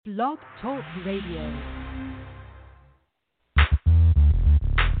Blog Talk Radio.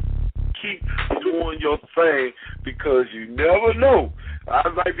 Keep doing your thing because you never know. I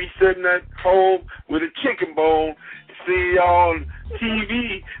might be sitting at home with a chicken bone, see y'all on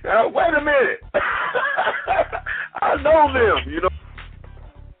TV. Now, wait a minute. I know them, you know.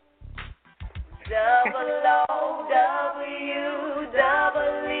 WOWE,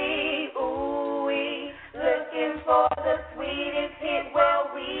 ooh-wee, looking for the sweetest hit. Well,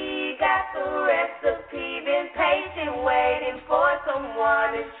 we got the recipe, been patient, waiting for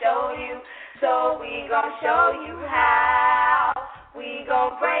someone to show you. So we gon' show you how. We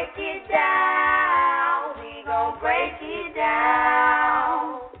gon' break it down. We gon' break it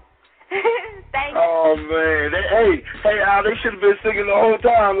down. Thank you. Oh, man. Hey, Al, they should have been singing the whole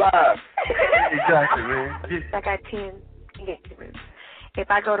time live. Exactly, man. I got 10 engagements. If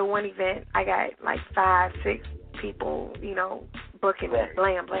I go to one event, I got like 5, 6 people, booking me,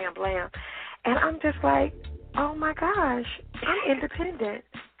 blam, blam, blam. And I'm just like, oh, my gosh, I'm independent.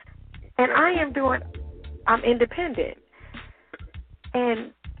 And I'm independent.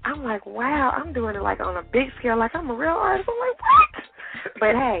 And I'm like, wow, I'm doing it like on a big scale, like I'm a real artist. I'm like, what?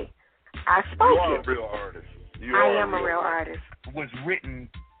 But, hey, I spoke You are it. a real artist. I am a real artist. Was written,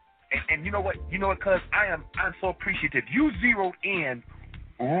 and you know what, cuz I'm so appreciative. You zeroed in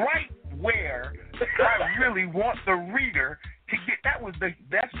right where I really want the reader to get. That's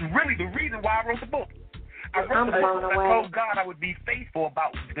really the reason why I wrote the book. I wrote the book because I told God I would be faithful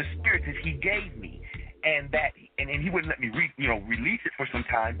about the spirit that He gave me, and He wouldn't let me release it for some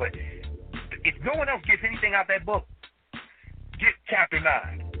time. But if no one else gets anything out of that book, get chapter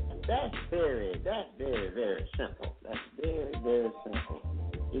 9. That's very, very simple. That's very, very simple.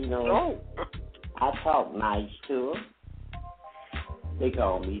 I talk nice to them. They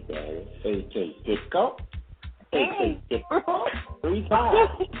call me Daddy. A.K. Disco. A.K. Disco. 3 times.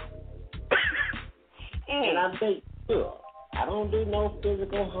 And I make sure I don't do no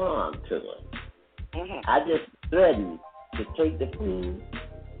physical harm to them. I just threaten to take the food,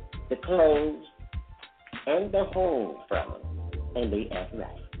 the clothes, and the home from them. And they act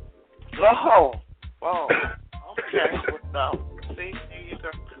right. Oh, okay. Well, see, there you go.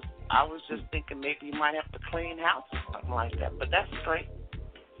 I was just thinking maybe you might have to clean house or something like that, but that's straight.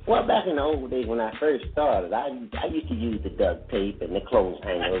 Well, back in the old days when I first started, I used to use the duct tape and the clothes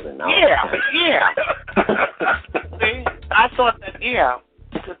hangers and all that. Yeah. See, I thought that,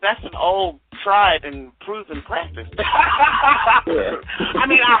 because that's an old, tried and proven practice. Yeah. I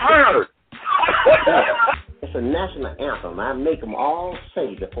mean, I heard. It's a national anthem. I make them all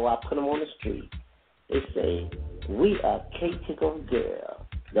say before I put them on the street. They say, "We are K-Tickle Girl,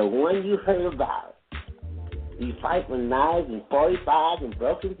 the one you heard about. We fight with knives and 45s and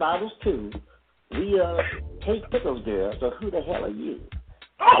broken bottles too. We are K-Tickle Girl, so who the hell are you?"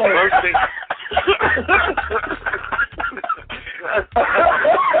 Oh, mercy.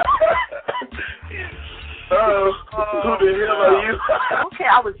 Who the hell are you? Okay,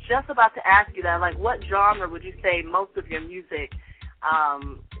 I was just about to ask you that. Like, what genre would you say most of your music, I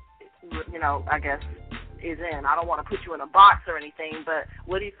guess, is in? I don't want to put you in a box or anything, but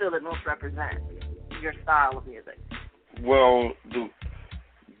what do you feel it most represents, your style of music? Well,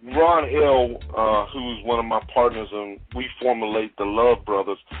 Ron L., who's one of my partners, and we formulate the Love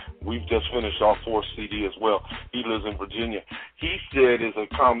Brothers. We've just finished our 4th CD as well. He lives in Virginia. He said it's a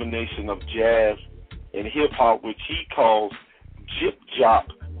combination of jazz and hip-hop, which he calls Jip Jop,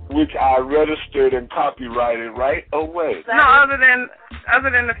 which I registered and copyrighted right away. No, other than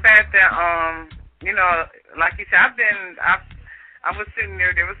the fact that, like you said, I was sitting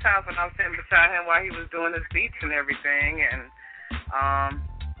there. There was times when I was sitting beside him while he was doing his beats and everything, and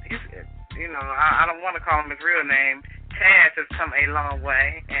he's, I don't want to call him his real name. Taz has come a long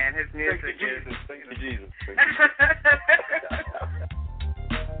way, and his music is. Thank you, Jesus.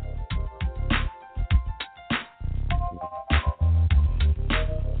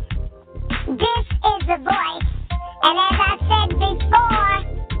 This is The Voice, and as I said before,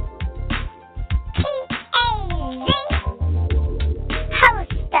 T-A-Z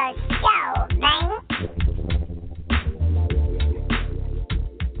host the show, man.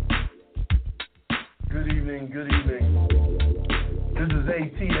 Good evening. This is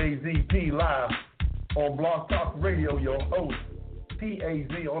ATAZP live on Blog Talk Radio, your host,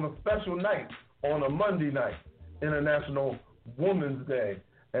 TAZ, on a special night, on a Monday night, International Women's Day.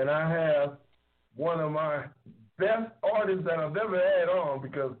 And I have one of my best artists that I've ever had on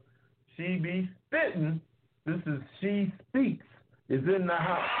because she be spitting. This is She Speaks, is in the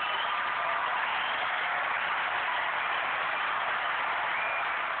house.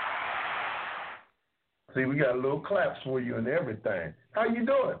 See, we got little claps for you and everything. How you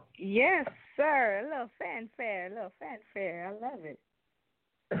doing? Yes, sir. A little fanfare. I love it.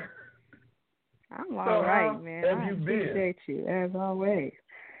 I'm all right, man. Have I you appreciate you, as always.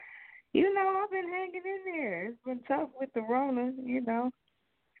 You know, I've been hanging in there. It's been tough with the Rona, you know.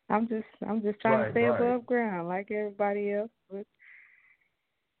 I'm just trying to stay above ground like everybody else, but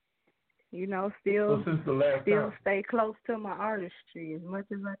you know, still stay close to my artistry as much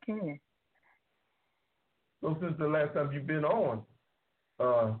as I can. So since the last time you've been on,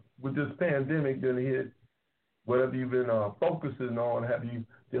 with this pandemic that hit, what have you been focusing on? Have you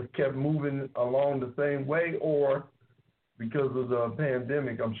just kept moving along the same way, or because of the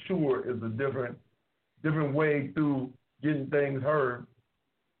pandemic, I'm sure is a different way through getting things heard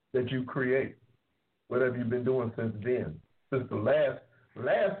that you create? What have you been doing since then? Since the last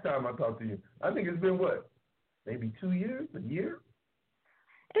time I talked to you, I think it's been what, maybe 2 years, a year?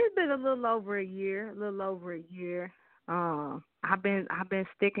 It's been a little over a year. I've been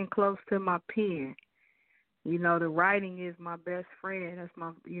sticking close to my pen. You know, the writing is my best friend. That's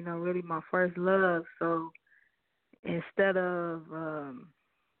my, you know, really my first love. So instead of,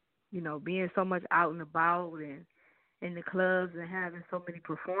 you know, being so much out and about and in the clubs and having so many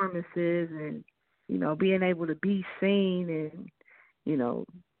performances and, you know, being able to be seen and, you know,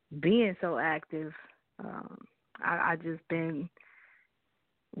 being so active, I just been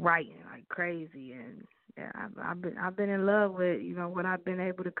writing like crazy, and I've been in love with, you know, what I've been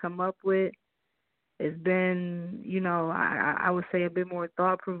able to come up with. It's been, you know, I would say a bit more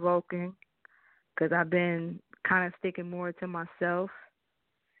thought-provoking because I've been kind of sticking more to myself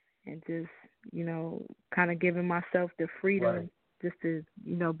and just, you know, kind of giving myself the freedom just to,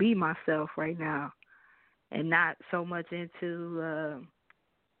 you know, be myself right now and not so much into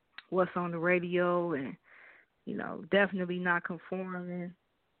what's on the radio and, you know, definitely not conforming,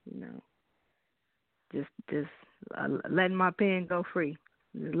 you know, just letting my pen go free,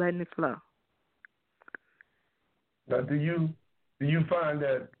 just letting it flow. Now, do you find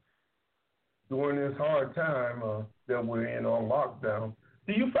that during this hard time that we're in on lockdown,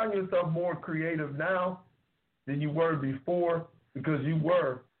 do you find yourself more creative now than you were before? Because you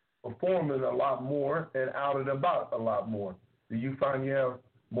were performing a lot more and out and about a lot more. Do you find you have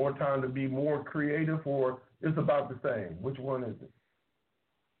more time to be more creative, or it's about the same? Which one is it?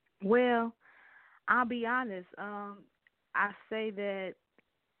 Well, I'll be honest. I say that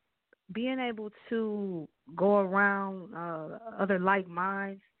being able to go around other like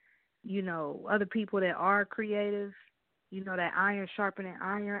minds, you know, other people that are creative, you know, that iron sharpening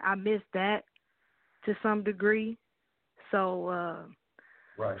iron, I miss that to some degree. So,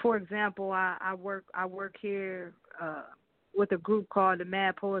 for example, I work here with a group called the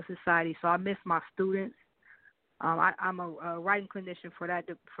Mad Poet Society, so I miss my students. I'm a writing clinician for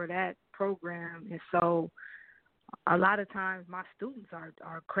that program, and so a lot of times my students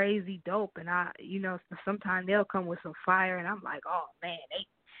are crazy dope, and you know, sometimes they'll come with some fire, and I'm like, oh man,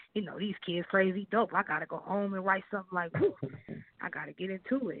 you know, these kids crazy dope. I gotta go home and write something like, I gotta get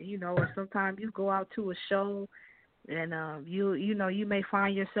into it, you know. Or sometimes you go out to a show, and you know, you may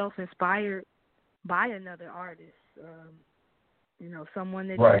find yourself inspired by another artist, you know, someone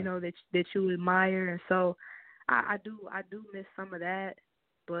that you know that you admire, and so I do miss some of that,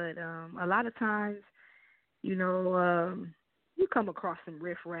 but a lot of times, you know, you come across some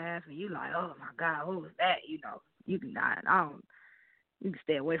riffraff and you like, oh my God, what was that? You know, you can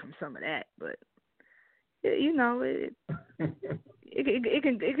stay away from some of that, but you know, it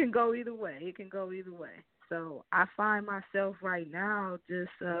can go either way. It can go either way. So I find myself right now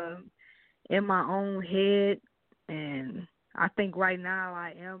just in my own head, and I think right now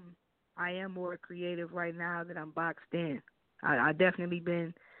I am more creative right now that I'm boxed in. I definitely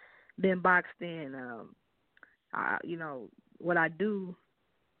been boxed in. You know, what I do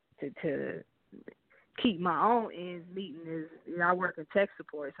to keep my own ends meeting is, you know, I work in tech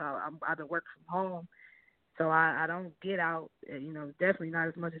support, so I've been working from home, so I don't get out, you know, definitely not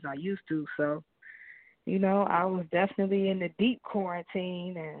as much as I used to. So, you know, I was definitely in the deep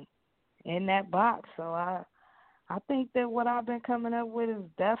quarantine and in that box. So I think that what I've been coming up with is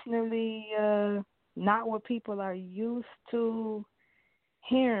definitely not what people are used to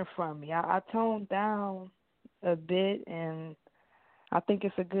hearing from me. I toned down a bit, and I think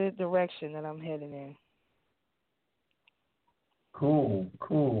it's a good direction that I'm heading in. Cool.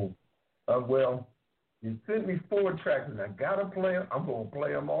 Well, you sent me 4 tracks, and I gotta play them. I'm gonna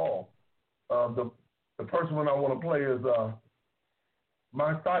play them all. The first one I want to play is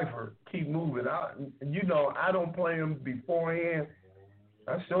my cipher, Keep Moving. You know, I don't play them beforehand.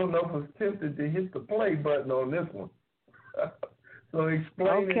 I sure enough was tempted to hit the play button on this one. So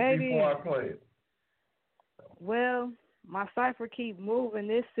explain it before I play it. Well, my cipher keep moving.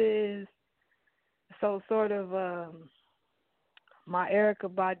 This is sort of my Erykah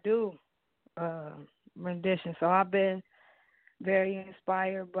Badu rendition. So I've been very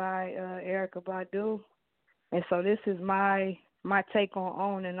inspired by Erykah Badu, and so this is my take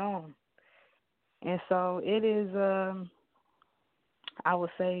on and On. And so it is, I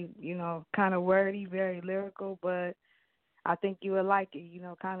would say, kind of wordy, very lyrical, but I think you would like it,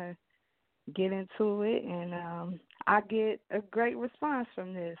 kind of get into it, and I get a great response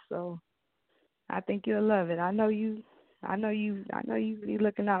from this, so I think you'll love it. I know you be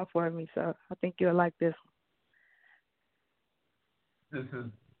looking out for me, so I think you'll like this one. This is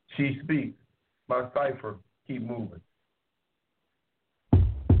She Speaks, my cipher, keep moving.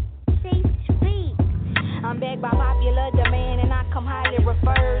 I'm back by popular demand and I come highly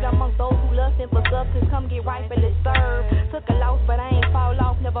referred amongst those who lusting for substance. Come get rightfully served. Took a loss, but I ain't fall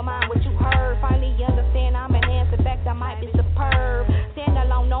off. Never mind what you heard. Finally understand I'm enhanced. In fact, I might be superb. Stand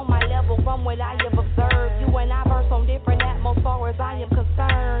alone on my level from what I have observed. You and I verse on different atmospheres, far as I am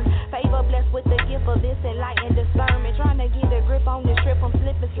concerned. Favor blessed with the gift of this enlightened discernment. Trying to get a grip on this trip. I'm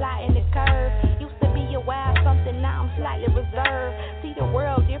slipping, sliding the curve. Used to be a wild something, now I'm slightly reserved. See the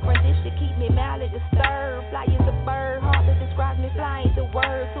world different. This should keep me mildly disturbed. Fly is a bird, hard to describe me, flying the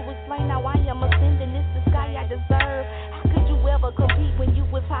word. To explain how I am ascending, this the sky I deserve. How could you ever compete when you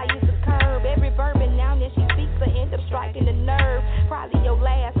was high as a curb? Every verb and noun that she speaks will end up striking the nerve. Probably your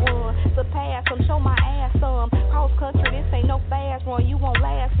last one, surpass them, show my ass some. Cross country, this ain't no fast one, you won't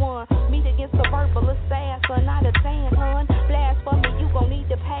last one. Meet against a verbal assassin, not a tan hun. Blasphemy, you gon' need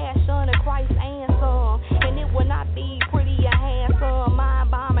the passion of Christ and some. And it will not be pretty or handsome. Mind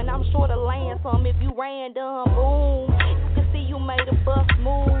bombing, I'm sure to land some if you random. Boom, you can see you made a bust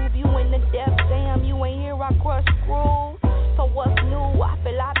move. You in the death jam, you ain't here, I crush screws. So what's new? I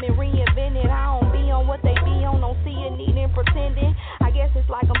feel I've been reinvented. I don't be on what they be on, don't see it needing pretending. I guess it's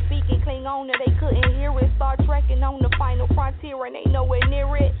like I'm speaking Klingon and they couldn't hear it. Start trekking on the final frontier and ain't nowhere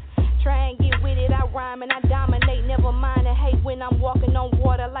near it. Try and get with it, I rhyme and I dominate. Never mind the hate when I'm walking on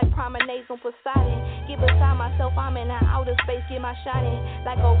water like promenades on Poseidon. Get beside myself, I'm in an outer space, get my shot in.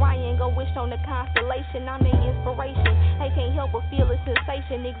 Like Orion, go wish on the constellation. I'm the inspiration. They can't help but feel a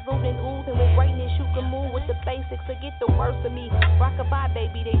sensation, exuding, oozing with greatness. You can move with the basics, forget the worst of me. Rockabye,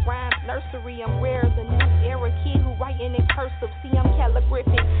 baby, they rhyme nursery. I'm rare as a new era kid who writing in cursive. See, I'm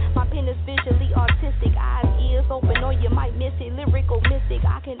calligraphic. My pen is visually artistic. Eyes, ears open, or you might miss it. Lyrical mystic,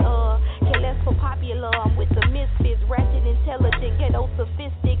 I can care less for popular. I'm with the misfits, ratchet, intelligent, ghetto,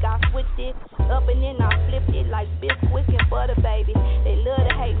 sophistic. I switched it up and then I flipped it like Bisquick and butter, baby. They love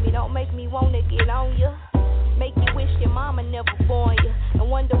to hate me, don't make me wanna get on ya. Make you wish your mama never born you,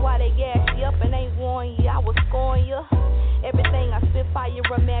 and wonder why they gas you up and ain't warn you. I was scoring you. Everything I spit fire,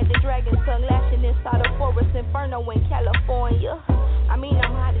 imagine dragon tongue lashing inside a forest inferno in California. I mean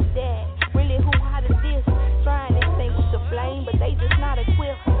I'm hot as that, really who hot as this? Trying to extinguish the flame, but they just not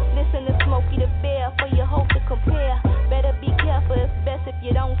equipped. Listen to Smokey the Bear for your hope to compare. Better be careful, it's best if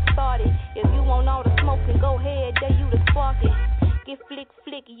you don't start it. If you want all the smoke, then go ahead, dare you to spark it. Get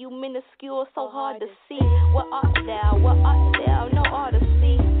flicky, you minuscule, so hard to see. What art thou? What art thou? No art to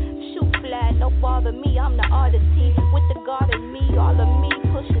see. Shoot flat, no bother me, I'm the artist. With the God in me, all of me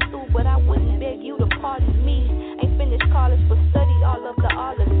pushing through, but I wouldn't beg you to pardon me. Ain't finished college, but study all of the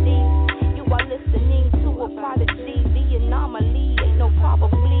ologies. You are listening to a prodigy, the anomaly, ain't no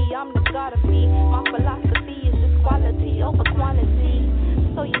probably. I'm the God of me. My philosophy is just quality over quantity.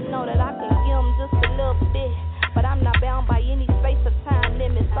 So you know that I can give them just a little bit, but I'm not bound by any space or time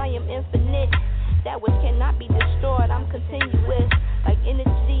limits. I am infinite. That which cannot be destroyed, I'm continuous. Like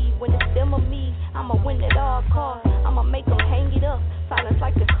energy, when it's them or me, I'ma win at all costs. I'ma make them hang it up, silence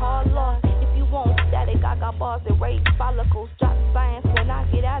like the car lost. If you want static, I got bars that raise follicles. Drop science when I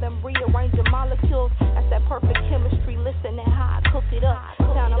get at them, rearranging molecules. That's that perfect chemistry, listen to how I cook it up.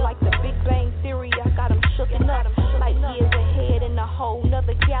 Sounding like the Big Bang Theory, I got them shooken up. Like years ahead in a whole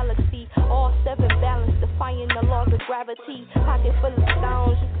nother galaxy. All seven balanced, defying the laws of gravity. Pocket full of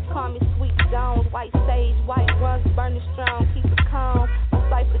stones, you can call me Sweet Jones. White sage, white runs, burning strong, keep it calm.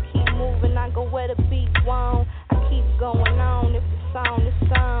 My cipher keep moving, I go where the beat won't. I keep going on, if it's on,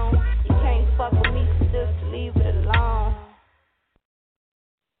 it's on. You can't fuck with me, so just leave it alone.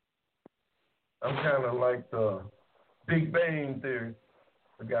 I'm kind of like the Big Bang Theory.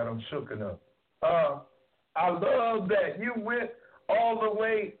 I got them shooken up. I love that you went all the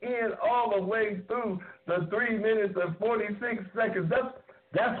way in, all the way through the 3 minutes and 46 seconds.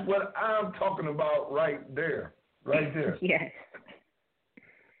 That's what I'm talking about right there. Right there. Yes.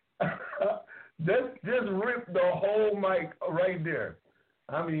 Just rip the whole mic right there.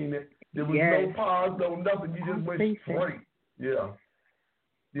 I mean, There was no pause, no nothing. You just went straight. Yeah.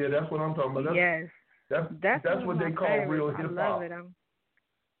 Yeah, that's what I'm talking about. That's what they call real hip hop.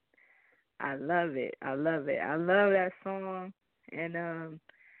 I love it. I love that song. And I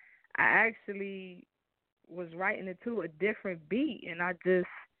actually was writing it to a different beat, and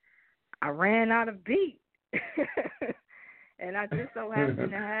I ran out of beat. And I just so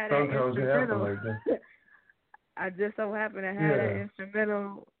happened to have that instrumental. Like that. I just so happened to have that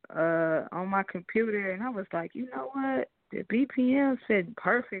instrumental on my computer, and I was like, you know what? The BPM fit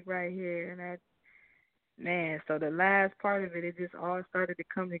perfect right here. And so the last part of it just all started to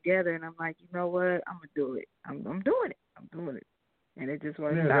come together, and I'm like, you know what? I'm going to do it. I'm doing it. And it just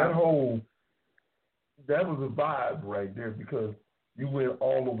worked out. That was a vibe right there because you went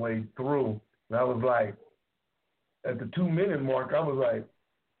all the way through. And I was like, at the 2-minute mark, I was like,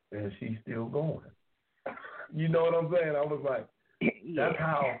 and she's still going. You know what I'm saying? I was like, that's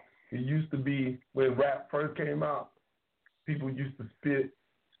how it used to be when rap first came out. People used to spit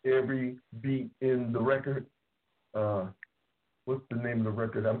every beat in the record. What's the name of the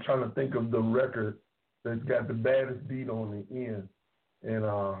record? I'm trying to think of the record that's got the baddest beat on the end. And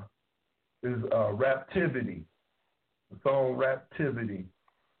is Raptivity. The song Raptivity.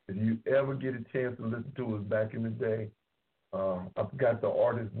 If you ever get a chance to listen to it back in the day, I forgot the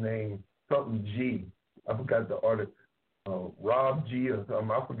artist's name, something G. I forgot the artist, Rob G or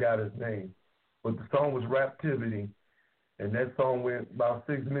something. I forgot his name. But the song was Raptivity, and that song went about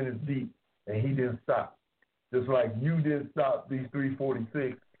 6 minutes deep, and he didn't stop. Just like you didn't stop these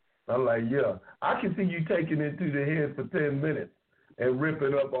 346. I'm like, yeah, I can see you taking it to the head for 10 minutes and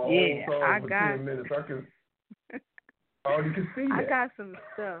ripping up a whole song for 10 minutes. I already can see that. I got some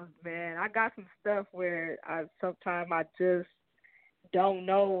stuff, man. I got some stuff where sometimes I just don't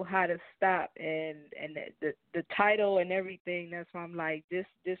know how to stop, and the title and everything. That's why I'm like, this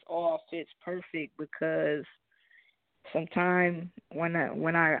all fits perfect because sometimes when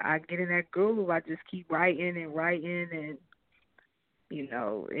I get in that groove, I just keep writing, and you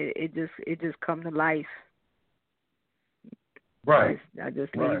know, it just come to life. Right. I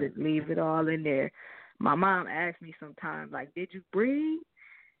just leave it all in there. My mom asks me sometimes, like, did you breathe?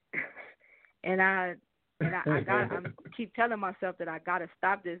 and I keep telling myself that I gotta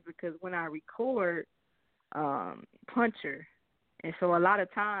stop this because when I record, puncher, and so a lot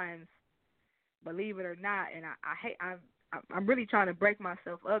of times, believe it or not, and I'm really trying to break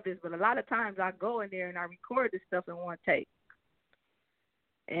myself of this, but a lot of times I go in there and I record this stuff in one take,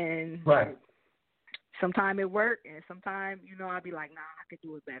 and sometimes it works, and sometimes I'll be like, nah, I could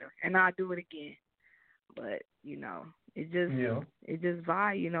do it better, and I'll do it again. But it just vibe.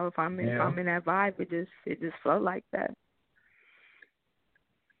 If I'm in that vibe, it just flow like that.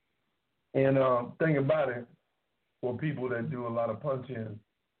 And thing about it, for people that do a lot of punch-ins,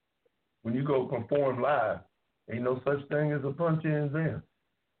 when you go perform live, ain't no such thing as a punch-in there.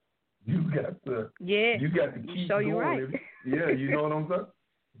 You got to keep show going. You right. You know what I'm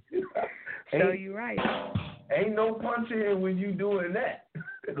saying? Show you right. Ain't no punch-in when you doing that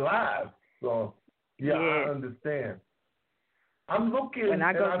live. So. Yeah, I understand. I'm looking. When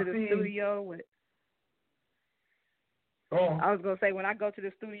I go to the studio with, I was gonna say when I go to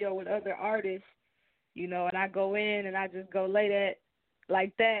the studio with other artists, and I go in and I just go lay that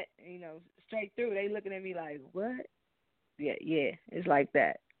like that, straight through. They looking at me like, what? Yeah, it's like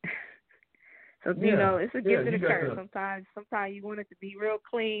that. So it's a gift and a curse. Sometimes you want it to be real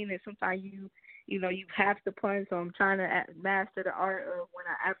clean, and sometimes you have to punch. So I'm trying to master the art of when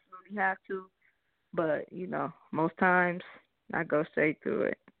I absolutely have to. But, most times I go straight through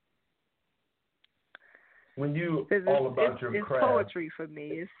it. When you all about your craft. It's poetry for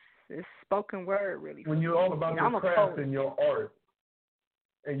me. It's spoken word, really. When you're all about your craft and your art,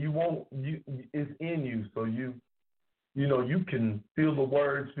 and it's in you, so you can feel the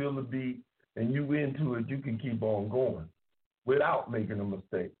words, feel the beat, and you into it, you can keep on going without making a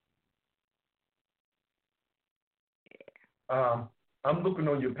mistake. I'm looking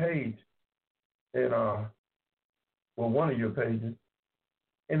on your page. And one of your pages,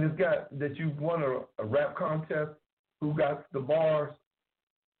 and it's got that you've won a rap contest. Who got the bars?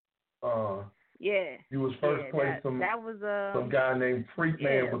 You was first place. That was some guy named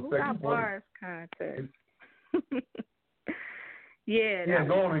Freakman was second place. Bars contest.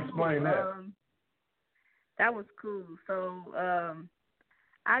 Go on and explain that. That was cool. So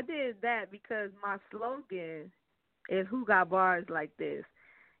I did that because my slogan is "Who got bars like this?"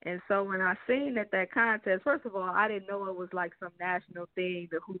 And so when I seen that contest, first of all, I didn't know it was like some national thing,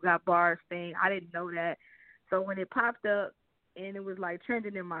 the Who Got Bars thing. I didn't know that. So when it popped up and it was like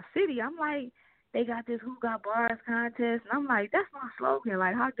trending in my city, I'm like, they got this Who Got Bars contest. And I'm like, that's my slogan.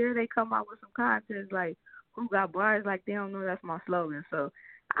 Like, how dare they come out with some contest like Who Got Bars? Like, they don't know that's my slogan. So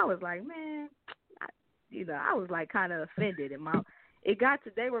I was like, man, I was like kind of offended. And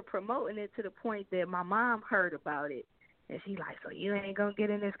they were promoting it to the point that my mom heard about it. And she like, so you ain't going to get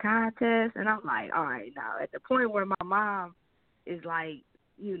in this contest? And I'm like, all right, now at the point where my mom is like,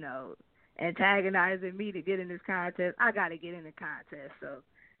 antagonizing me to get in this contest, I got to get in the contest. So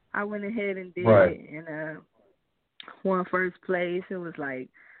I went ahead and did it and won first place. It was like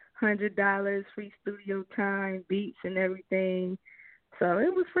 $100, free studio time, beats and everything. So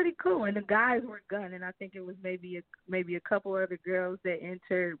it was pretty cool. And the guys were gunning. I think it was maybe a couple other girls that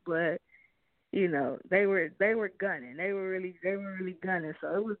entered, but they were gunning. They were really gunning.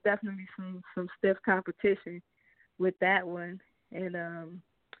 So it was definitely some stiff competition with that one. And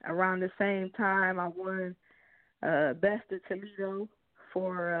around the same time, I won Best of Toledo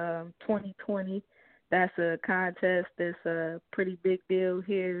for 2020. That's a contest that's a pretty big deal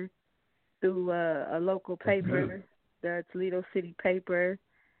here through a local paper, the Toledo City paper.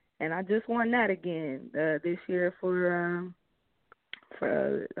 And I just won that again this year for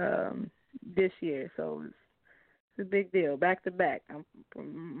this year. So it's a big deal, back to back.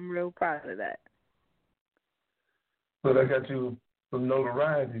 I'm real proud of that. So that got you some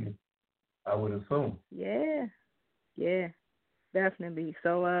notoriety, I would assume. Yeah, definitely.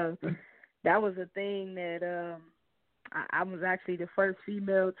 So that was a thing that I was actually the first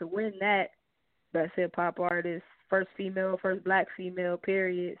female to win that Best Hip Hop Artist, first black female,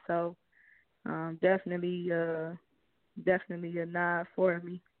 period. So definitely a nod for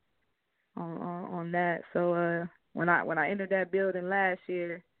me on that. So when I entered that building last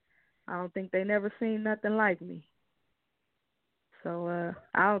year, I don't think they never seen nothing like me. So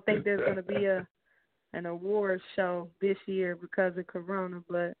I don't think there's going to be an awards show this year because of Corona,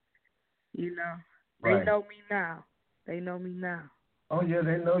 but they know me now. They know me now. Oh yeah,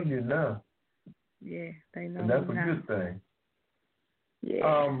 they know you now. Yeah, they know. And that's me a now. good thing.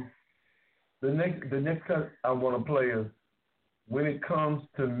 Yeah. The next cut I want to play is When It Comes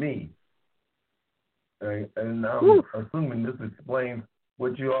to Me. And I'm assuming this explains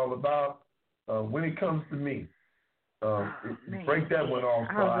what you're all about. When It Comes to Me. Break that one off.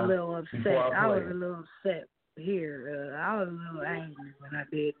 I was a little upset here. I was a little angry when I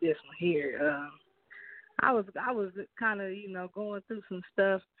did this one here. I was kind of going through some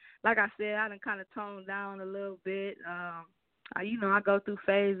stuff. Like I said, I done kind of toned down a little bit. I go through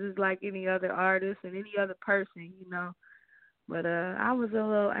phases like any other artist and any other person, But I was a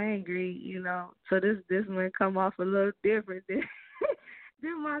little angry, So this one come off a little different than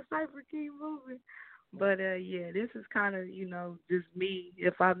my Cypher Keep Moving. But, this is kind of, just me,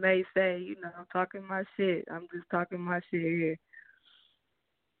 if I may say, I'm talking my shit. I'm just talking my shit here.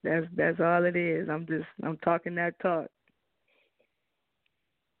 That's all it is. I'm talking that talk.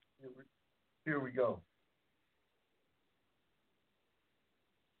 Here we go.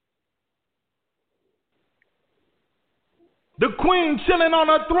 The queen chilling on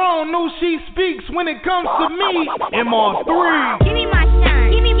her throne, know she speaks when it comes to me. MR3. Give me my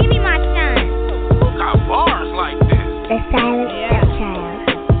shine. Give me my shine. Got bars like this. The silent child.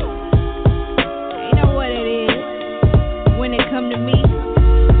 You know what it is when it come to me.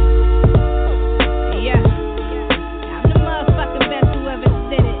 Yeah. I'm the motherfucking best who ever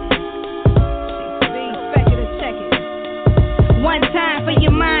did it. Expect it or check it. One time for your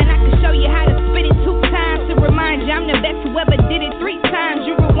mind, I can show you how to spit it 2 times to remind you I'm the best who ever did it 3 times.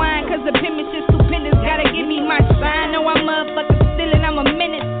 You rewind, cause the penmanship stupendous. Gotta give me my sign. No, I'm motherfucking stealing, I'm a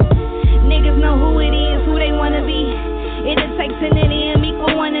menace. Niggas know who it is, who they wanna be. It'll take 10 of them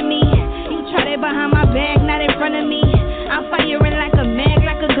equal one of me. You try that behind my back, not in front of me. I'm firing like a mag,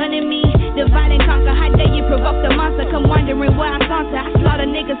 like a gun in me. Divide and conquer, how dare you provoke the monster? Come wondering where I saunter. I slaughter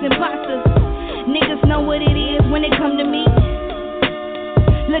niggas imposters. Niggas know what it is when it come to me.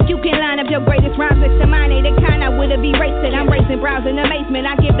 Look, you can line up your greatest rhymes next to mine. Ain't the kind I would've erased it. I'm raising brows in amazement.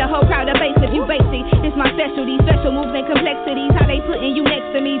 I give the whole crowd a bass if you basic. It's my specialty, special moves and complexities. How they putting you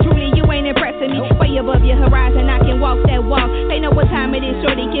next to me. Truly, you ain't impressing me. Way above your horizon, I can walk that walk. They know what time it is.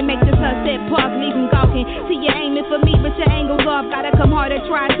 Shorty can make the sunset pause, leave them gawking. See, you aiming for me, but your angle's off. Gotta come harder,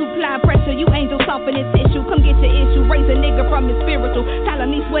 try to apply pressure. You angel softening tissue. Come get your issue. Raise a nigga from his spiritual. Tell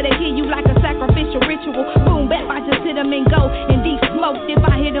me swear to kill you like a sacrificial ritual. Boom, bap, I just hit him and go. And deep smoke if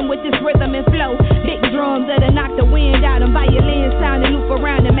I hit him with this rhythm and flow. Big drums that'll knock the wind out him. Violins sound and loop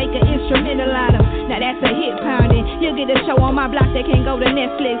around and make an instrumental out him. Now that's a hit pounding. You'll get a show on my block that can't go to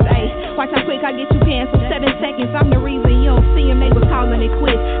Netflix. Ayy, watch how quick I get you canceled. 7 seconds, I'm the reason you don't see him. They was calling it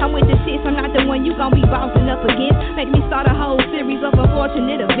quits. I'm with the shits, I'm not the one you gon' be bouncing up against. Make me start a whole series of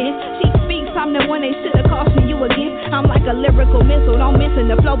unfortunate events. She speaks I'm the one they should've cautioned you against. I'm like a lyrical missile, don't miss in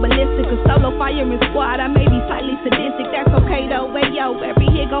the flow ballistic. A solo firing squad, I may be slightly sadistic. That's okay though, hey yo, every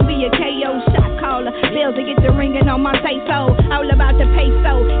hit gon' be a KO shot caller. Bells to get the ringing on my say-so. All about the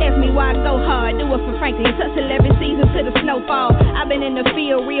peso. Ask me why I go hard, do it for Franklin. Touch 11 seasons to the snowfall. I've been in the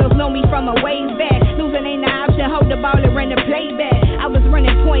field, reels know me from a ways back. Losing ain't the option, hold the ball and run the playback. I was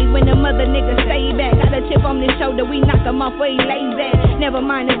running point when the mother niggas stay back. Got a chip on his shoulder, we knock him off where he lays at. Never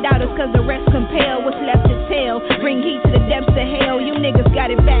mind the doubters, cause the rest compel. What's left to tell? Bring heat to the depths of hell. You niggas got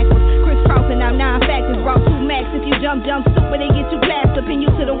it backwards. Crisscrossing out 9 factors, brought 2 max. If you jump stupid, they get you clasped up and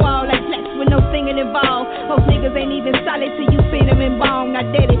you to the wall like flex with no singing involved. Most niggas ain't even solid till you spin them in bong. I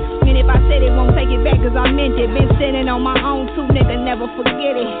did it, and if I said it, won't take it back cause I meant it. Been sitting on my own too, nigga, never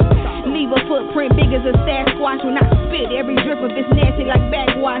forget it. Leave a footprint big as a Sasquatch when I spit. Every drip of it's nasty like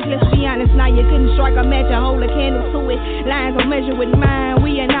backwash. Let's be honest now, you couldn't strike a match or hold a candle to it. Lines don't measure with mine,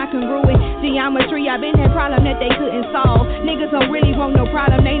 we are not congruent. Geometry, I've been that problem that they couldn't solve. Niggas don't really want no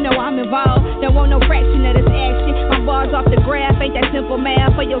problem, they know I'm involved. Don't want no fraction of this action. My bars off the graph, ain't that simple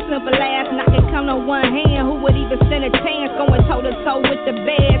math for your simple ass. And I can count on one hand, who would even stand a chance going toe to toe with the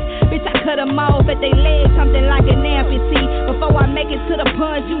best? Bitch, I cut them off at they legs, something like an amputee. Before I make it to the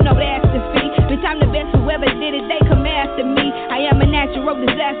punch, you know that's the fee. Bitch, I'm the best, whoever did it, they come after me. I am a natural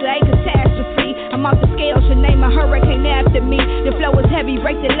disaster, a catastrophe. I'm off the scale, should name a hurricane after me. The flow is heavy,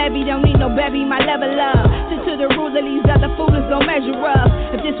 break the levee, don't need no bevy, my level up. To the rules of these other foolers don't measure up.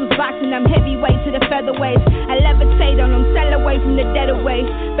 If this was boxing, I'm heavyweight to the featherweights. I levitate on them, sail away from the dead away.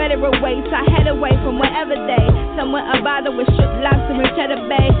 Better away, so I head away from wherever they. Somewhere a bottle with strip lobster and cheddar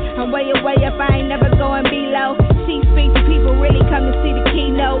bay. I'm way away if I ain't never going below. She speaks to people really come to see the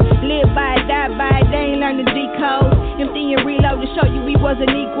keynote. Live by it, die by it, they ain't learn to decode. Empty and reload to show you we wasn't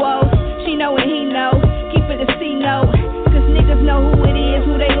equals. She know and he know, keep it a C note. Cause niggas know who it is,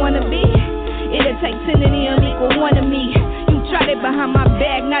 who they wanna be. It'll take 10 of them equal 1 of me. You tried it behind my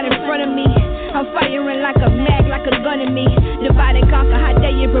back, not in front of me. I'm firing like a mag, like a gun in me. Divide and conquer, how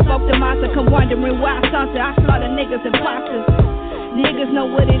dare you provoke the monster. Come wondering why I saunter, I slaughter niggas and imposters. Niggas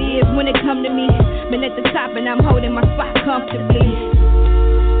know what it is when it come to me. Been at the top and I'm holding my spot comfortably.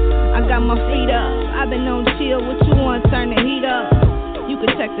 I got my feet up, I've been on chill. What you want, turn the heat up. You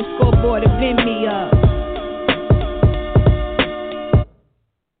can check the scoreboard and bend me up.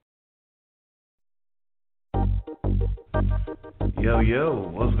 Yo,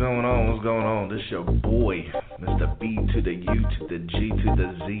 what's going on? This your boy, Mr. B to the U to the G to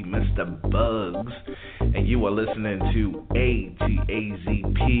the Z, Mr. Bugs. And you are listening to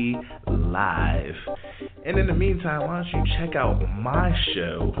ATAZP Live. And in the meantime, why don't you check out my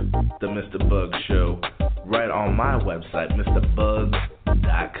show, The Mr. Bugs Show, right on my website,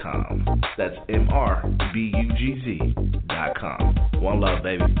 MrBugs.com. That's MRBUGZ.com. One love,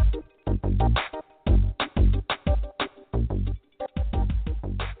 baby.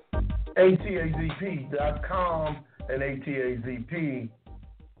 ATAZP.com and ATAZP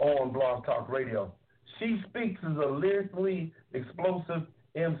on Blog Talk Radio. She Speaks is a lyrically explosive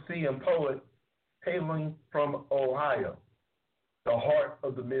MC and poet hailing from Ohio, the heart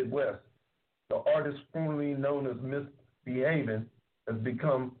of the Midwest. The artist formerly known as Miss Behavin' has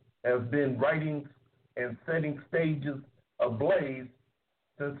been writing and setting stages ablaze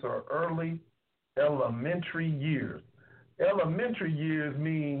since her early elementary years. Elementary years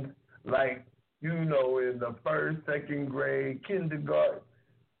means like, you know, in the 1st, 2nd grade, kindergarten.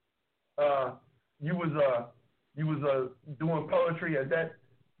 You was doing poetry at that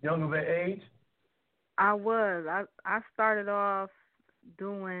young of an age? I was. I started off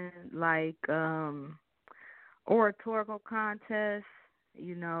doing like oratorical contests,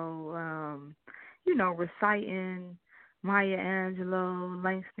 reciting Maya Angelou,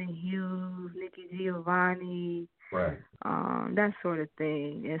 Langston Hughes, Nikki Giovanni, right, that sort of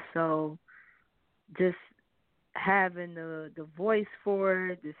thing. And so just having the voice for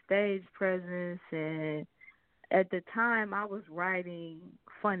it, the stage presence, and at the time I was writing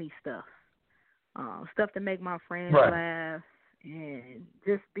funny stuff, stuff to make my friends laugh, and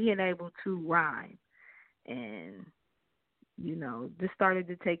just being able to rhyme. And, just started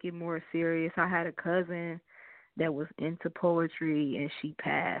to take it more serious. I had a cousin that was into poetry, and she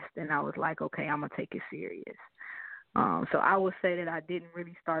passed, and I was like, okay, I'm going to take it serious. So I would say that I didn't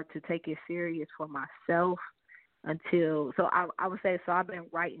really start to take it serious for myself until, so I would say, so I've been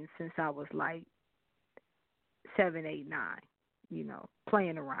writing since I was like 7, 8, 9,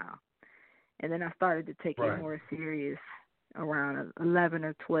 playing around. And then I started to take it more serious around 11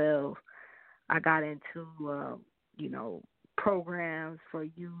 or 12. I got into, programs for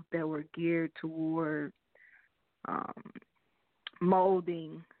youth that were geared toward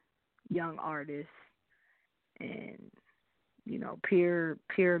molding young artists and, peer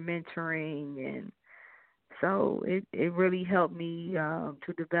mentoring. And so it really helped me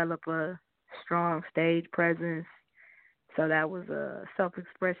to develop a strong stage presence. So that was a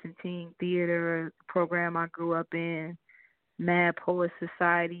self-expression teen theater program I grew up in, Mad Poet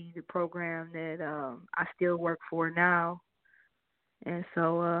Society, the program that I still work for now. And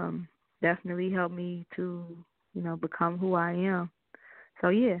so definitely helped me to, become who I am. So,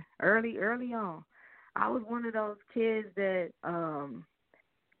 yeah, early on. I was one of those kids that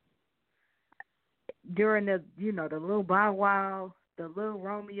during the, the little Bow Wow, the little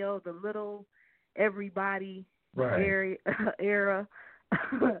Romeo, the little everybody era,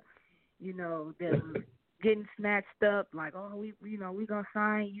 that was getting snatched up, like, oh, we gonna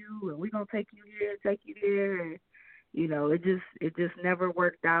sign you, and we gonna take you here, take you there, and it just never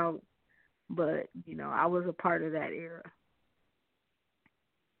worked out. But I was a part of that era.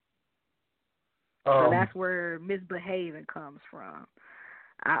 So that's where misbehaving comes from.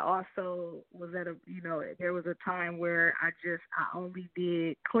 I also was at there was a time where I only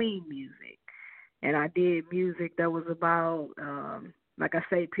did clean music. And I did music that was about, like I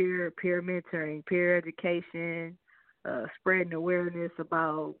say, peer mentoring, peer education, spreading awareness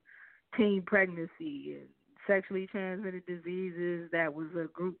about teen pregnancy and sexually transmitted diseases. That was a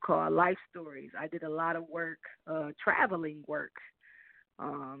group called Life Stories. I did a lot of work, traveling work.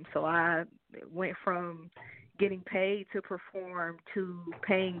 So I went from getting paid to perform to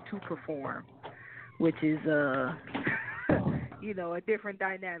paying to perform, which is, a different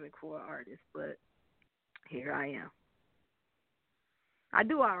dynamic for an artist. But here I am. I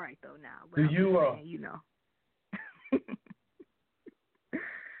do all right though now. But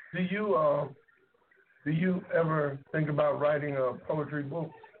do you ever think about writing a poetry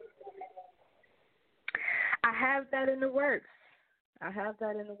book? I have that in the works. I have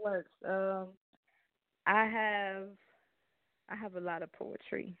a lot of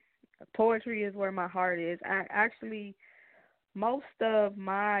poetry. Poetry is where my heart is. Most of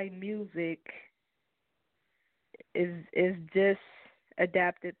my music is just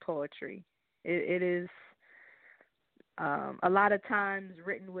adapted poetry. It is a lot of times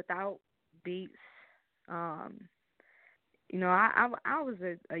written without beats. I was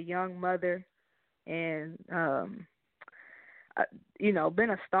a young mother and been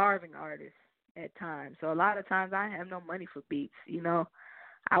a starving artist at times. So a lot of times I have no money for beats.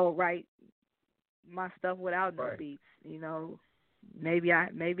 I would write my stuff without no beats. Maybe I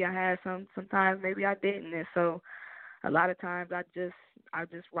had some. Sometimes maybe I didn't. And so a lot of times I just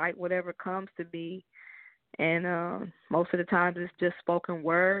write whatever comes to me. And most of the times it's just spoken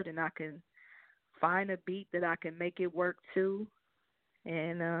word, and I can find a beat that I can make it work to.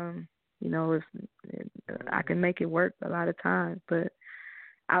 And I can make it work a lot of times. But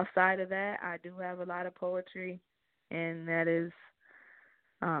outside of that, I do have a lot of poetry, and that is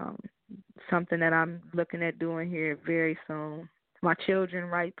something that I'm looking at doing here very soon. My children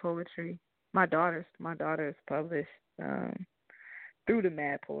write poetry. My daughter's published through the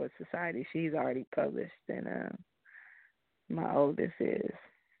Mad Poet Society. She's already published, and my oldest is,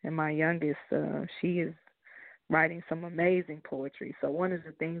 and my youngest, she is writing some amazing poetry. So one of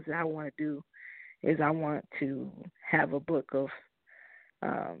the things that I want to do is I want to have a book of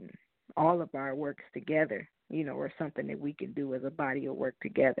all of our works together, or something that we can do as a body of work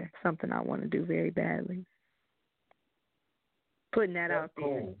together. Something I want to do very badly. Putting that out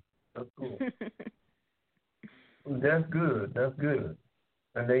there. That's cool. That's good.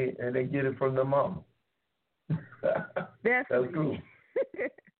 And they get it from their mama. Definitely. That's cool.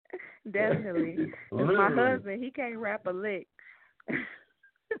 Definitely. My husband, he can't rap a lick. He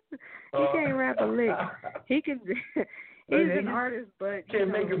can't rap a lick. He can. He's an artist, but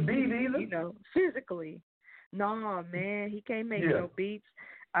can't make a beat either. Physically. No, man, he can't make no beats.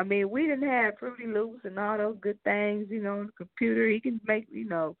 I mean, we didn't have Fruity Loops and all those good things, on the computer. He can make,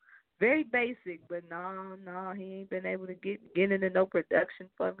 very basic, but no, he ain't been able to get into no production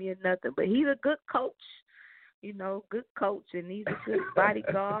for me or nothing. But he's a good coach, good coach, and he's a good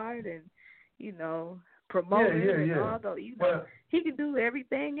bodyguard and, promoter and all those, he can do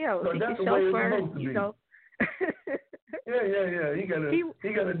everything else. He can chauffeur, Yeah. He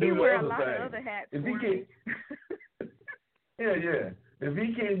gotta do he wear a the lot other of things. other hats If for he me. can't, if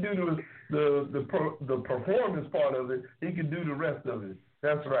he can't do the performance part of it, he can do the rest of it.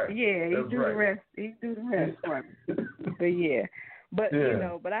 That's right. Yeah, he do the rest. He do the rest for me. But yeah. But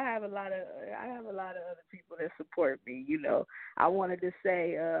but I have a lot of other people that support me. I wanted to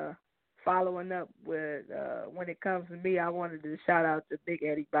say, following up with when it comes to me, I wanted to shout out to Big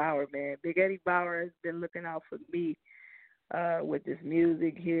Eddie Bauer, man. Big Eddie Bauer has been looking out for me with this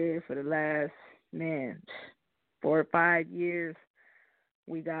music here for the last 4 or 5 years.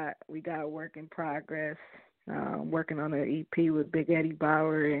 We got work in progress. Working on an EP with Big Eddie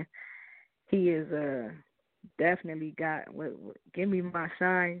Bauer, and he is definitely got give me my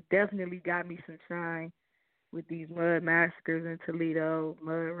shine. Definitely got me some shine with these Mud Massacres in Toledo,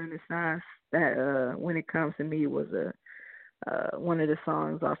 Mud Renaissance. That when it comes to me was one of the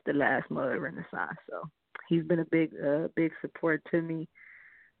songs off the last Mud Renaissance. So he's been a big support to me.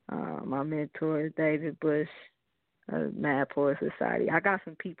 My mentor, David Bush, Mad Poet Society. I got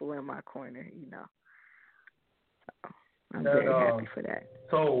some people in my corner, So I'm very happy for that.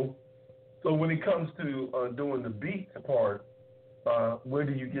 So when it comes to doing the beats part, where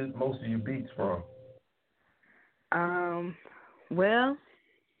do you get most of your beats from? Well,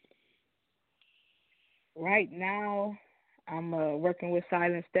 right now I'm working with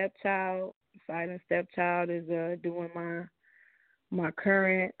Silent Stepchild. Silent Stepchild is doing my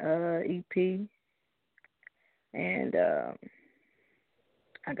current EP, and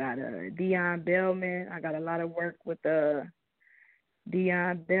I got Dion Bellman. I got a lot of work with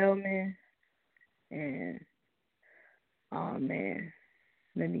Dion Bellman, and oh man,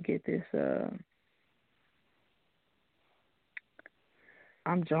 let me get this.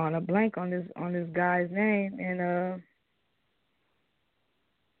 I'm drawing a blank on this guy's name, and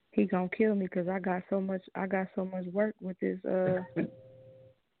he gonna kill me because I got so much work with this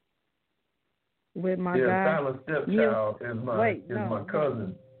with my guy. Silent Stepchild is my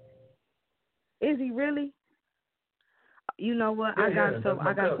cousin. Is he really? You know what? I got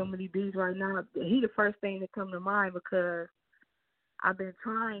so many beats right now. He the first thing that come to mind because I've been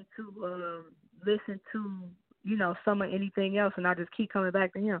trying to listen to some of anything else, and I just keep coming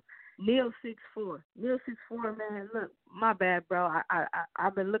back to him. Neil 6'4", man. Look, my bad, bro.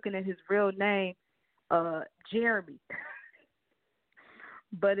 I've been looking at his real name, Jeremy,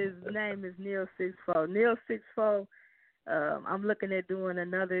 but his name is Neil 6'4". Neil 6'4". I'm looking at doing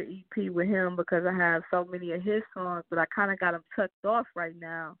another EP with him because I have so many of his songs, but I kind of got them tucked off right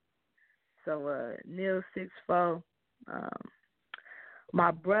now. So Neil 6'4".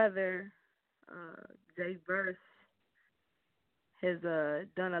 My brother, Jay Verse, has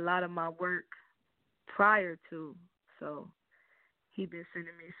done a lot of my work prior to, so he been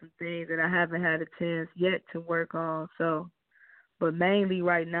sending me some things that I haven't had a chance yet to work on. So, but mainly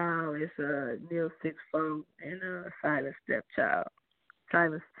right now it's Neil 6'4" and Silent Stepchild.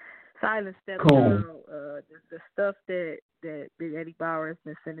 Silent Stepchild. Cool. The stuff that Big Eddie Bauer has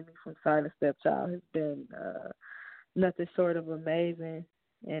been sending me from Silent Stepchild has been nothing short of amazing.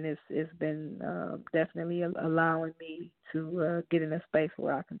 And it's been definitely allowing me to get in a space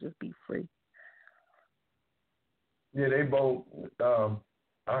where I can just be free. Yeah, they both. I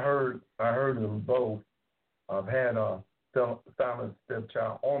heard them both. I've had Silent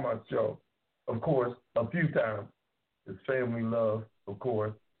Stepchild on my show, of course, a few times. It's Family Love, of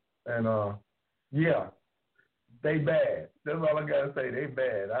course, and yeah, they bad. That's all I gotta say. They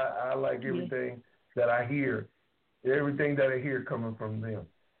bad. I like everything that I hear. Everything that I hear coming from them.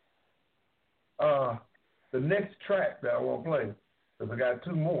 The next track that I want to play, because I got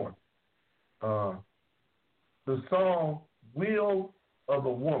two more. The song "Will of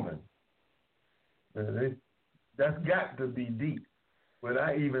a Woman." That's got to be deep when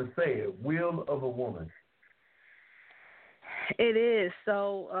I even say it. Will of a Woman. It is.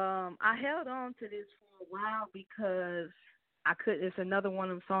 So I held on to this for a while because it's another one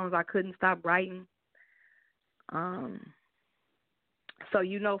of them songs I couldn't stop writing. So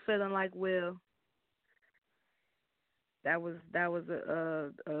Feeling Like Will. That was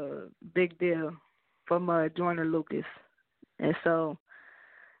a big deal from Joyner Lucas, and so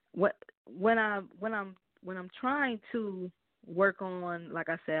when I'm trying to work on, like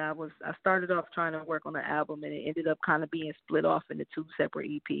I said, I started off trying to work on an album, and it ended up kind of being split off into two separate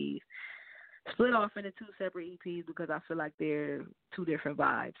EPs. Because I feel like they're two different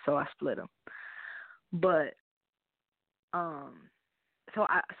vibes, so I split them. But so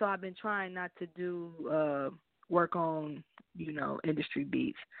I've been trying not to do work on industry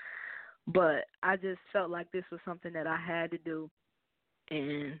beats, but I just felt like this was something that I had to do,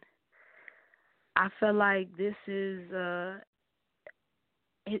 and I felt like this is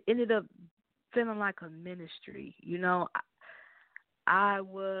it ended up feeling like a ministry. I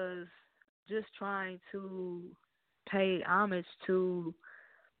was just trying to pay homage to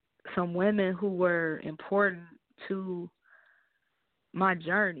some women who were important to my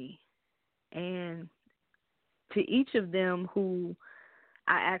journey, and to each of them who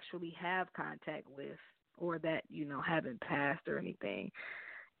I actually have contact with, or that haven't passed or anything,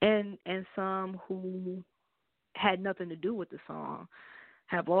 and some who had nothing to do with the song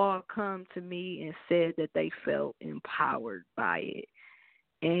have all come to me and said that they felt empowered by it.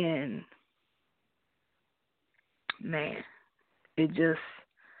 And, man, it just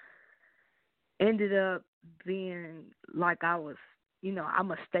ended up being like I was, I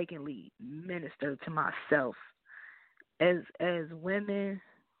mistakenly ministered to myself. As women,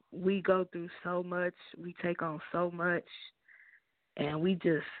 we go through so much, we take on so much, and we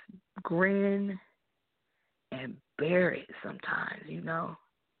just grin and bear it sometimes,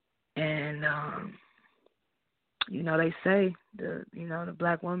 And they say the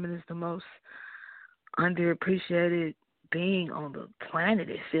black woman is the most underappreciated being on the planet,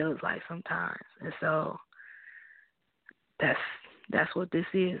 it feels like sometimes. And so that's what this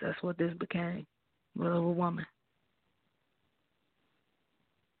is. That's what this became. Will of a Woman.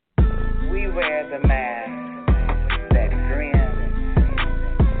 We wear the mask that grins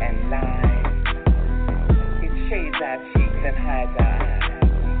and lies. It shades our cheeks and hides our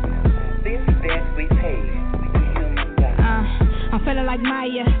eyes. This debt we pay. I'm feeling like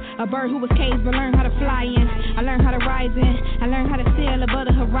Maya, a bird who was caged but learned how to fly in. I learned how to rise in, I learned how to sail above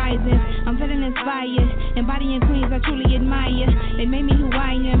the horizon. I'm feeling inspired, embodying queens I truly admire. They made me who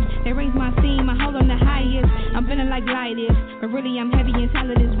I am, they raised my esteem, I hold on the highest. I'm feeling like light is, but really I'm heavy and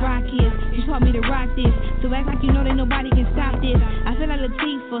solid as rock is. You taught me to rock this, so act like you know that nobody can stop this. I feel like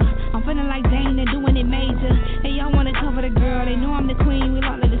Latifah, I'm feeling like Dane, they're doing it major. Hey, y'all wanna cover the girl, they know I'm the queen with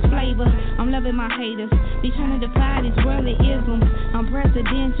all of this flavor. I'm loving my haters, be trying to defy this worldly ism. I'm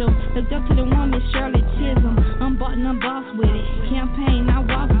presidential, looked up to the woman Shirley Chisholm. I'm bought and I'm boss with it. Campaign, I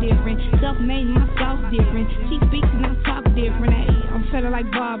walk different. Self-made, my sauce different. She speaks and I talk different. Ay, I'm feeling like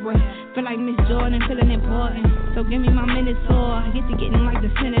Barbara, feel like Miss Jordan, feeling important. So give me my minutes or I get to getting like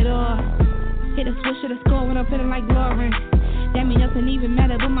the senator. Hit a switch of the score when I'm feeling like Lauren. That mean nothing even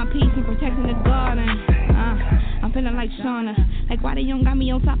matter but my peace and protecting the garden. I'm feeling like Shauna, like why they don't got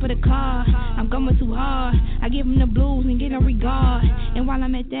me on top of the car. I'm going too hard, I give them the blues and get no regard. And while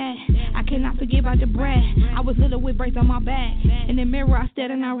I'm at that, I cannot forget about the breath. I was little with braids on my back, in the mirror I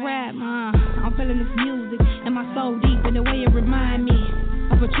stared and I rap. I'm feeling this music and my soul deep in the way it remind me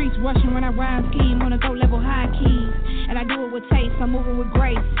of Patrice rushing when I rhyme scheme on a GOAT level high keys. And I do it with taste, I'm moving with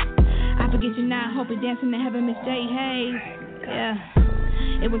grace. I forget you now, hope it dancing to heaven, Miss J. Hayes. Yeah,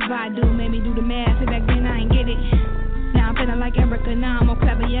 it was Badu, made me do the math, and back then I ain't get it. Now I'm feeling like Erica, now I'm more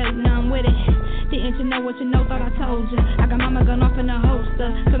clever, yeah, now I'm with it. Didn't you know what you know, thought I told you. I got mama gun off in the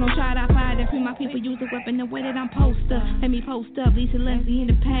holster, so don't try to hide and free my people, use the weapon the way that I'm poster. Let me post up, Lisa Leslie in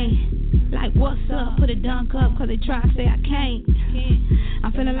the pain. Like what's up, put a dunk up, cause they try to say I can't.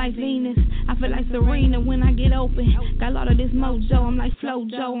 I'm feeling like Venus, I feel like Serena when I get open. Got a lot of this mojo, I'm like Flo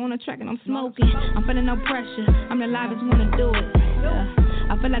Jo on the track and I'm smoking. I'm feeling no pressure, I'm the livest one to do it.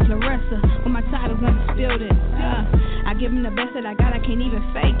 I feel like Larissa when my title's undisputed. I give them the best that I got, I can't even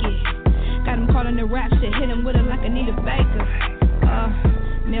fake it. Got them calling the rap shit, hit them with it like Anita Baker.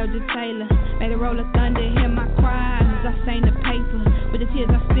 Mildred Taylor, made a roll of thunder, hear my cries as I sang the paper. With the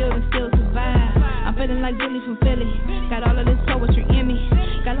tears I spilled and still survive. I'm feeling like Billy from Philly, got all of this poetry in me.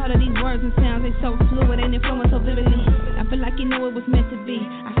 Got all of these words and sounds, they so fluid and they flowing so vividly. I feel like you know it was meant to be.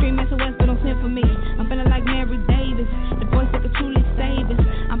 I scream SOS but don't send for me. I'm feeling like Mary Davis, the voice that could truly save us.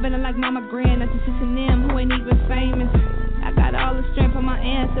 I'm feeling like Mama Grand, that's the sis and them who ain't even famous. I got all the strength of my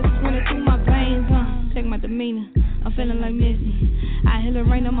ancestors running through my veins. Check my demeanor, I'm feeling like Missy. I hear the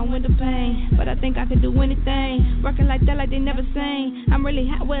rain on my window pane, but I think I could do anything. Working like that, like they never sang. I'm really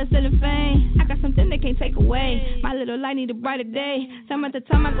hot, well, selling fame. I got something they can't take away. My little light need a brighter day. Some at the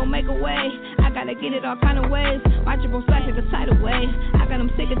time I gon' make a way. I gotta get it all kind of ways. My dribble slash like a tidal wave. I got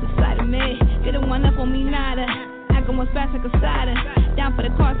them sick at the sight of me. Get a one up on me, nada. I go one fast like a cider. Down for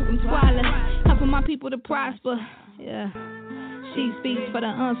the cause like I'm swallowed. Helping my people to prosper. Yeah. She speaks for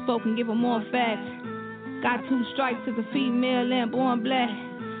the unspoken, give her more facts. Got 2 strikes as a female and born black.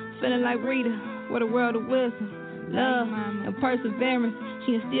 Feeling like Rita, what a world of wisdom, love, and perseverance.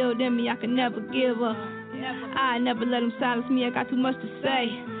 She instilled in me, I can never give up. I never let them silence me, I got too much to say.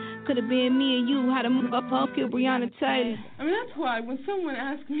 Could've been me and you, how to move up, kill Breonna Taylor. I mean, that's why when someone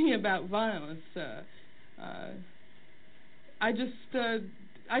asks me about violence, I just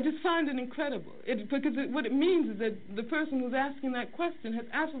find it incredible. What it means is that the person who's asking that question has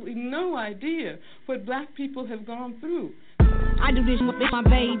absolutely no idea what black people have gone through. I do this with my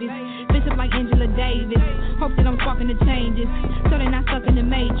babies, bishop like Angela Davis. Hope that I'm sparking the changes, so they're not stuck in the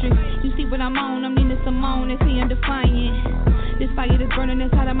matrix. You see what I'm on, I'm Nina Simone, they see I'm defiant. This fire that's burning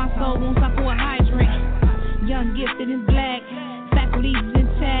inside of my soul won't stop for a hydrant. Young, gifted, and black, faculties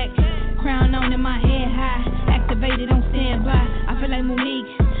intact. Crown on in my head high, activated on standby. I feel like Monique,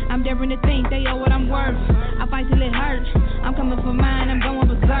 I'm daring to think they owe what I'm worth. I fight till it hurts. I'm coming for mine, I'm going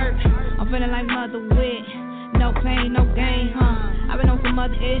berserk. I'm feeling like Mother Wit. No pain, no gain, I've been on some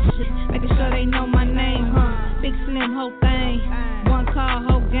other issues, making sure they know my name, Big Slim, whole thing. One call,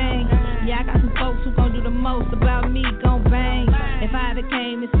 whole gang. Yeah, I got some folks who gon' do the most about me, gon' bang. If I ever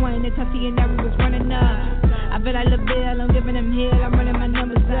came, it's when the Tuffy and Every was running up. I feel like Lil Bill, I'm giving them hell, I'm running my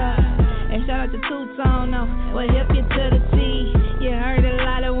numbers up. And shout out to Two-Tone, well, hip you to the sea. You heard a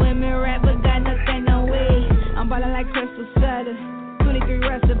lot of women rap, but got nothing on way. I'm ballin' like Crystal Sutter, 23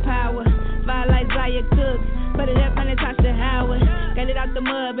 reps of power. Fire like Zaya Cooks, put it up on Natasha Howard. Got it out the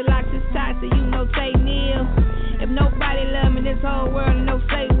mud, but locks is tight, so you know, say kneel. If nobody love me, this whole world, no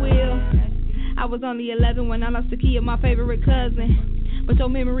say will. I was only 11 when I lost the key of my favorite cousin. But your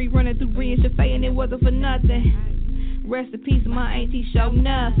memory running through Bree and Shafay, and it wasn't for nothing. Rest in peace, my auntie showed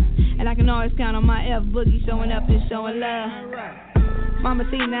enough. And I can always count on my F Boogie showing up and showing love. Mama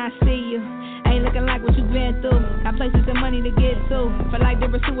Tina, I see you. Ain't looking like what you been through. Got places and money to get to. Feel like they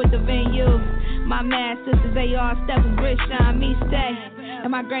pursue with the venue. My mad sisters, they all step with Rich Shine, me stay.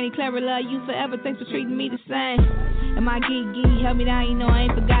 And my granny Clara love you forever. Thanks for treating me the same. And my Gee help me down, you know I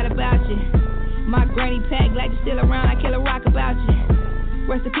ain't forgot about you. My granny Pat, glad you still around. I kill a rock about you.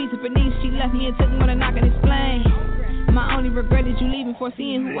 Rest in peace to Bernice, she left me and took me on a knock and explain. My only regret is you leaving for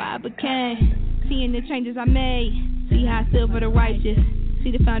seeing who I became. Seeing the changes I made. See how I stood for the righteous. See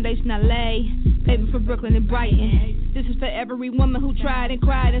the foundation I laid. Paving for Brooklyn and Brighton. This is for every woman who tried and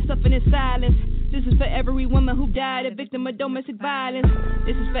cried and suffered in silence. This is for every woman who died a victim of domestic violence.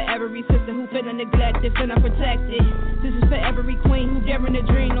 This is for every sister who feeling neglected, feeling unprotected. This is for every queen who daring to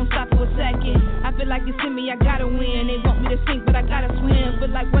dream, don't stop for a second. I feel like it's in me, I gotta win. They want me to sink, but I gotta swim.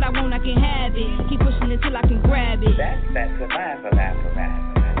 Feel like what I want, I can have it. Keep pushing until I can grab it. That's that survival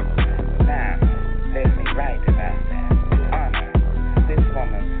apparatus. Now, let me write about that. To honor this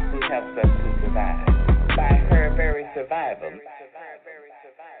woman who helps us to survive. By her very survival.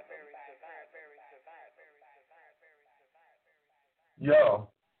 Yo,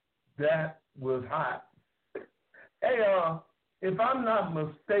 that was hot. Hey, if I'm not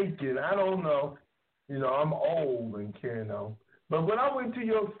mistaken, I don't know, I'm old and carrying on, but when I went to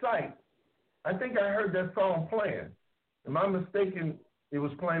your site, I think I heard that song playing. Am I mistaken? It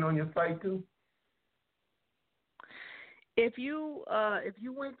was playing on your site too? If you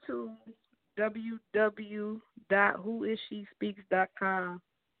went to www.whoisshe-speaks.com,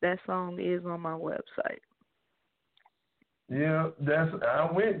 that song is on my website. Yeah,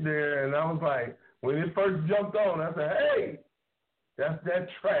 I went there and I was like, when it first jumped on, I said, hey, that's that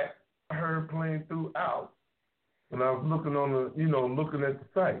track I heard playing throughout. When I was looking on looking at the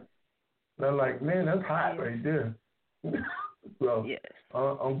site. And I'm like, man, that's hot right there. So yes.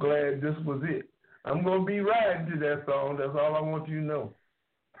 I'm glad this was it. I'm going to be riding to that song. That's all I want you to know.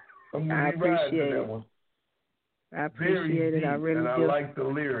 I'm going to be riding to that one. I appreciate it. I really do. And I like the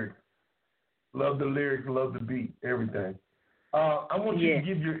lyrics. Love the lyrics, love the beat, everything. I want you to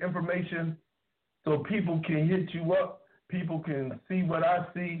give your information so people can hit you up, people can see what I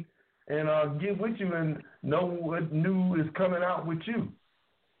see, and get with you and know what new is coming out with you.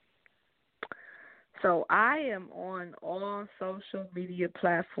 So I am on all social media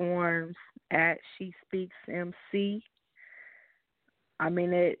platforms at She Speaks MC. I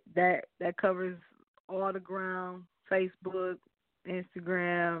mean that covers all the ground: Facebook,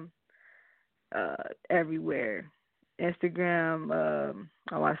 Instagram, everywhere. Instagram,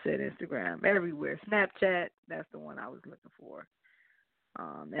 I said Instagram, everywhere. Snapchat, that's the one I was looking for.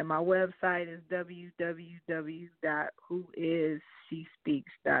 And my website is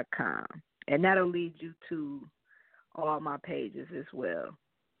www.whoisshe-speaks.com. And that'll lead you to all my pages as well.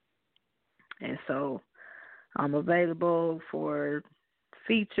 And so I'm available for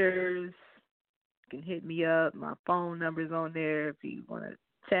features. You can hit me up. My phone number's on there if you want to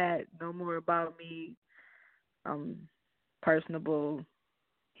chat, know more about me. I'm personable.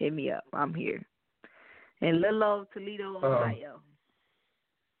 Hit me up. I'm here. And Lil old Toledo, Ohio.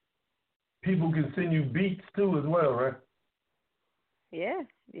 People can send you beats too as well, right? Yeah.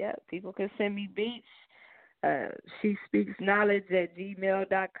 People can send me beats. She speaks knowledge at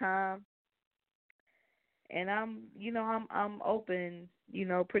gmail.com. And I'm open,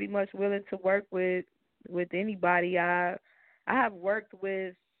 pretty much willing to work with anybody. I have worked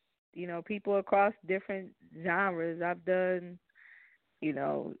with, people across different genres. I've done,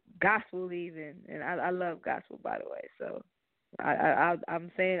 gospel even, and I love gospel, by the way. So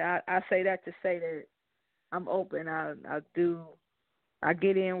I'm saying I say that to say that I'm open. I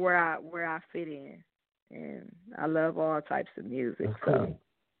get in where I fit in, and I love all types of music. That's cool. So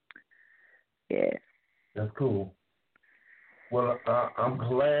yeah, that's cool. Well, I'm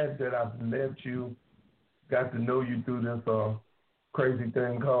glad that I've met you, got to know you through this crazy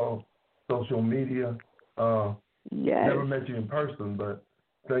thing called social media. Yes. Never met you in person, but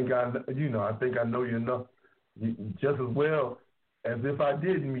I think I know you enough, just as well as if I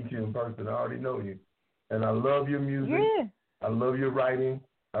did meet you in person. I already know you, and I love your music. Yeah. I love your writing.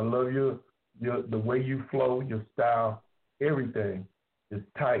 I love the way you flow, your style, everything is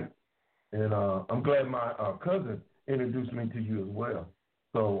tight. And I'm glad my cousin introduced me to you as well.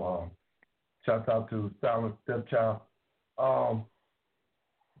 So shouts out to Silent Stepchild.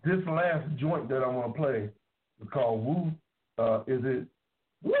 This last joint that I'm going to play is called Woo. Is it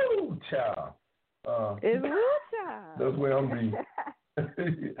Woo Child? It's Woo Child. That's where I'm reading.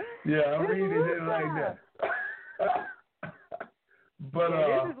 Yeah, I'm reading it like that. But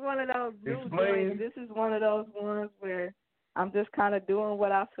this is one of those new joints. This is one of those ones where I'm just kind of doing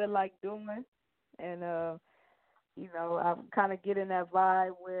what I feel like doing, and I'm kind of getting that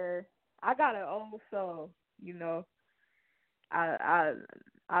vibe where I got an old soul.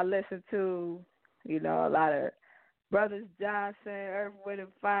 I listen to a lot of Brothers Johnson, Earth, Wind and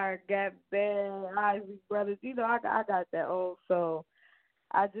Fire, Gap Band, Isley Brothers. I got that old soul.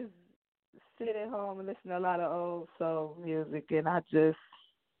 I just sit at home and listen to a lot of old soul music, and I just,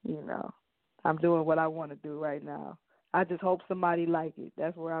 I'm doing what I want to do right now. I just hope somebody like it.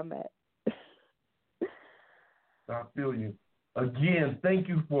 That's where I'm at. I feel you. Again, thank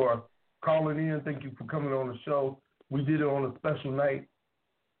you for calling in. Thank you for coming on the show. We did it on a special night,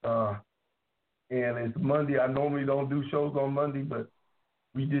 and it's Monday. I normally don't do shows on Monday, but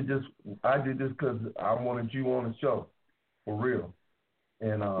we did this. I did this because I wanted you on the show, for real.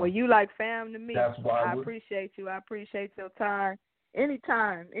 And well, you like fam to me. That's why I appreciate you. I appreciate your time.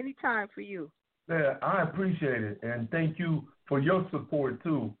 Anytime for you. Yeah, I appreciate it, and thank you for your support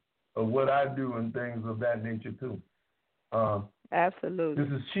too of what I do and things of that nature too. Absolutely.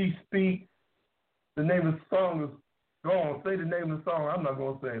 This is She Speak. The name of the song is, go on, say the name of the song. I'm not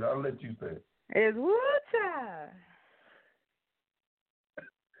going to say it. I'll let you say it. It's Woo Child.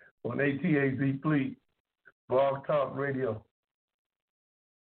 On ATAZ Fleet, Blog Talk Radio.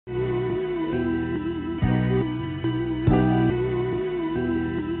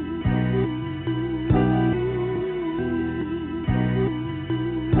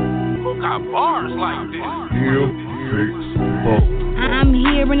 Who got bars like this? I'm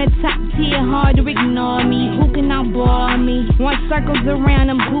here in the top tier, hard to ignore me. Who can outbore me? Run circles around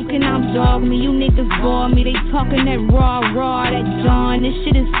them, who can outdog me? You niggas bore me, they talking that raw, that John. This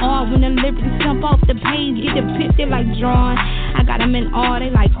shit is hard when the lyrics jump off the page, get the picture like drawn. I got them in awe, they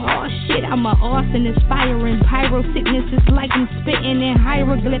like, oh shit, I'm a Austin inspiring. Pyro sickness is like I'm spitting in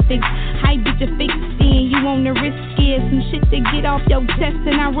hieroglyphics. Hype bitch a fix in, you on the risk scared. Some shit to get off your chest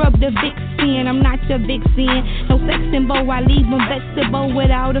and I rub the vixen. I'm not your vixen, no sex symbol, I leave them vegetable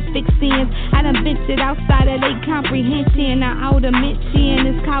without a fixin'. I done ventured outside of their comprehension. Now out of mention,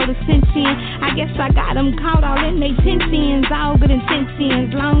 it's called ascension. I guess I got them caught all in they tensions. All good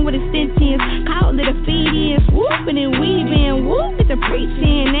intentions, long with extensions. Call it a feed-in, swooping and weaving. Whoop at the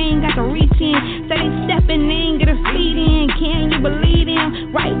preaching, they ain't got the reach in. Say they stepping in, get a fleet in. Can you believe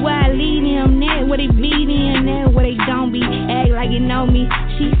them? Right where I lead them, there where they beat in, there where they don't be. Act like you know me.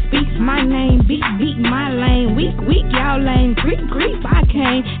 She speaks my name, beat my lane. Weak, y'all lame. Creep, I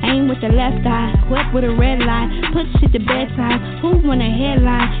came. Aim with the left eye, whip with a red light. Put shit to bedtime. Who want a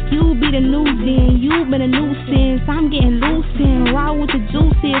headline? You be the news in. You been a nuisance. I'm getting loose in. Raw with the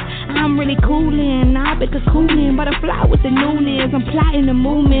juices. I'm really coolin'. I be cocooning. Butterfly with the newness. I'm plotting the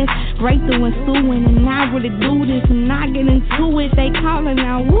movements. Breakthrough and suing. And I really do this. And I get into it. They calling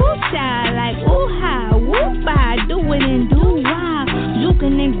out woo child. Like ooh ha, woo bye. Do it and do wild.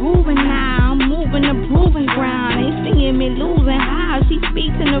 Juking and grooving now. I'm moving the proving ground. They singing me losing how. She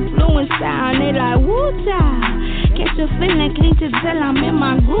speaks in a fluent style. They like woo child. Catch a feeling, can't you tell I'm in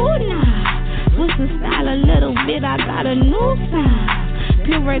my groove now? Switch the style a little bit, I got a new sound.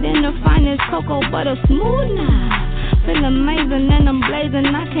 Purer than the finest cocoa butter smooth now. Feel amazing and I'm blazing,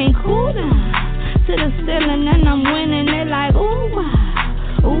 I can't cool down. To the ceiling and I'm winning, they like ooh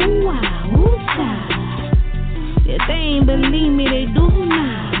wow, ooh wow, ooh child. Yeah, they ain't believe me, they do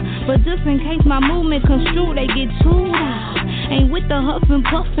now. But just in case my movement construed, they get chewed out. Ain't with the huffin',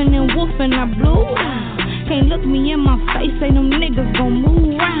 puffin' and woofin', I blew down. Can't look me in my face, say them niggas gon'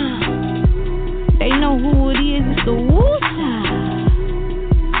 move round. They know who it is, it's the Woo Child.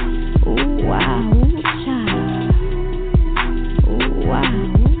 Ooh, wow.